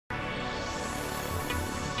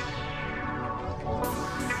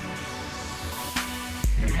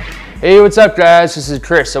Hey, what's up guys? This is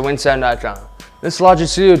Chris at wsLogicProMixing&Mastering. In this Logic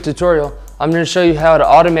Studio tutorial, I'm going to show you how to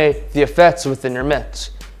automate the effects within your mix.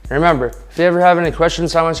 And remember, if you ever have any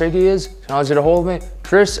questions, comments, or ideas, you can always get a hold of me,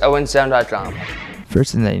 Chris at wsLogicProMixing&Mastering.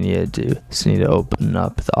 First thing that you need to do is you need to open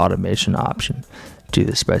up the automation option. Do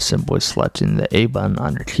this by simply selecting the A button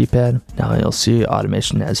on your keypad. Now you'll see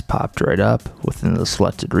automation has popped right up within the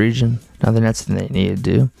selected region. Now the next thing that you need to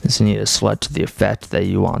do is you need to select the effect that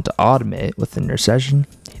you want to automate within your session.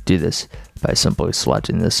 You do this by simply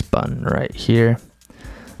selecting this button right here.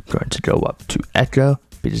 I'm going to go up to Echo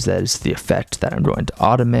because that is the effect that I'm going to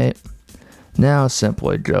automate. Now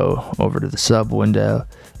simply go over to the sub window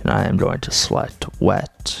and I am going to select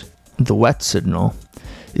Wet. The wet signal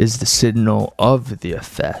is the signal of the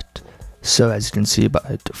effect. So as you can see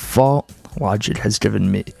by default, Logic has given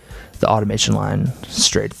me the automation line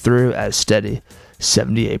straight through as steady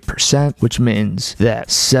 78%, which means that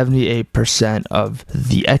 78% of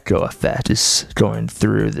the echo effect is going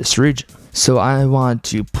through this region. So I want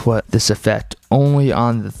to put this effect only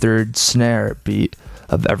on the third snare beat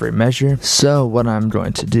of every measure. So what I'm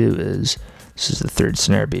going to do is, this is the third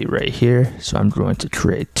snare beat right here. So I'm going to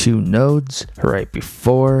create two nodes right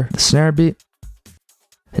before the snare beat.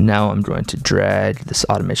 And now I'm going to drag this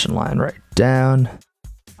automation line right down,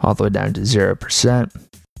 all the way down to 0%.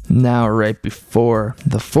 Now right before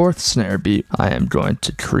the fourth snare beat, I am going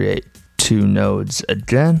to create two nodes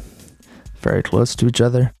again, very close to each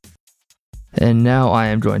other. And now I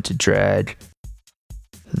am going to drag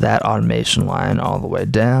that automation line all the way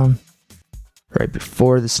down, right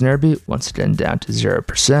before the snare beat, once again down to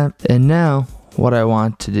 0%. And now what I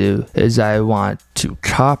want to do is I want to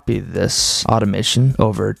copy this automation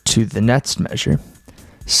over to the next measure.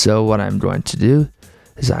 So what I'm going to do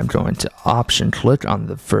is I'm going to option click on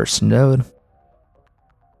the first node.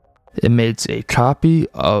 It makes a copy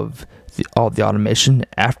of all the automation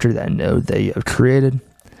after that node that you have created.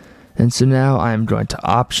 And so now I'm going to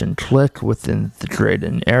option click within the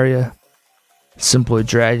created area. Simply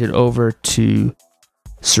drag it over to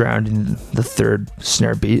surrounding the third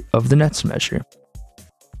snare beat of the next measure,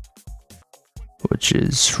 which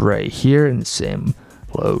is right here in the same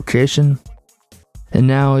location. And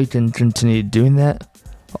now you can continue doing that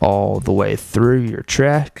all the way through your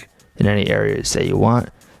track in any areas that you want,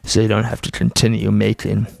 so you don't have to continue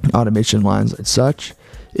making automation lines and such.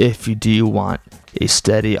 If you do want a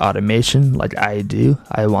steady automation like I do,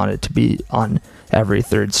 I want it to be on every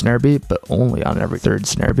third snare beat, but only on every third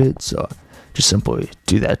snare beat. So just simply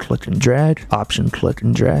do that click and drag, option click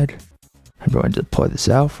and drag. I'm going to play this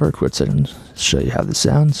out for a quick second to show you how this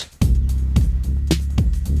sounds.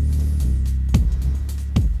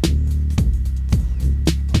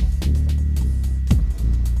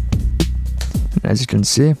 And as you can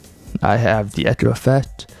see, I have the echo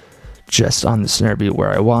effect just on the snare beat where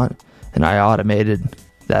I want, and I automated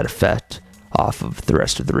that effect off of the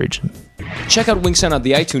rest of the region. Check out WinkSound on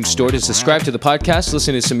the iTunes Store to subscribe to the podcast,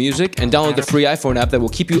 listen to some music, and download the free iPhone app that will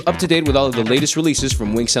keep you up to date with all of the latest releases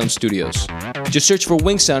from WinkSound Studios. Just search for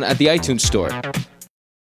WinkSound at the iTunes Store.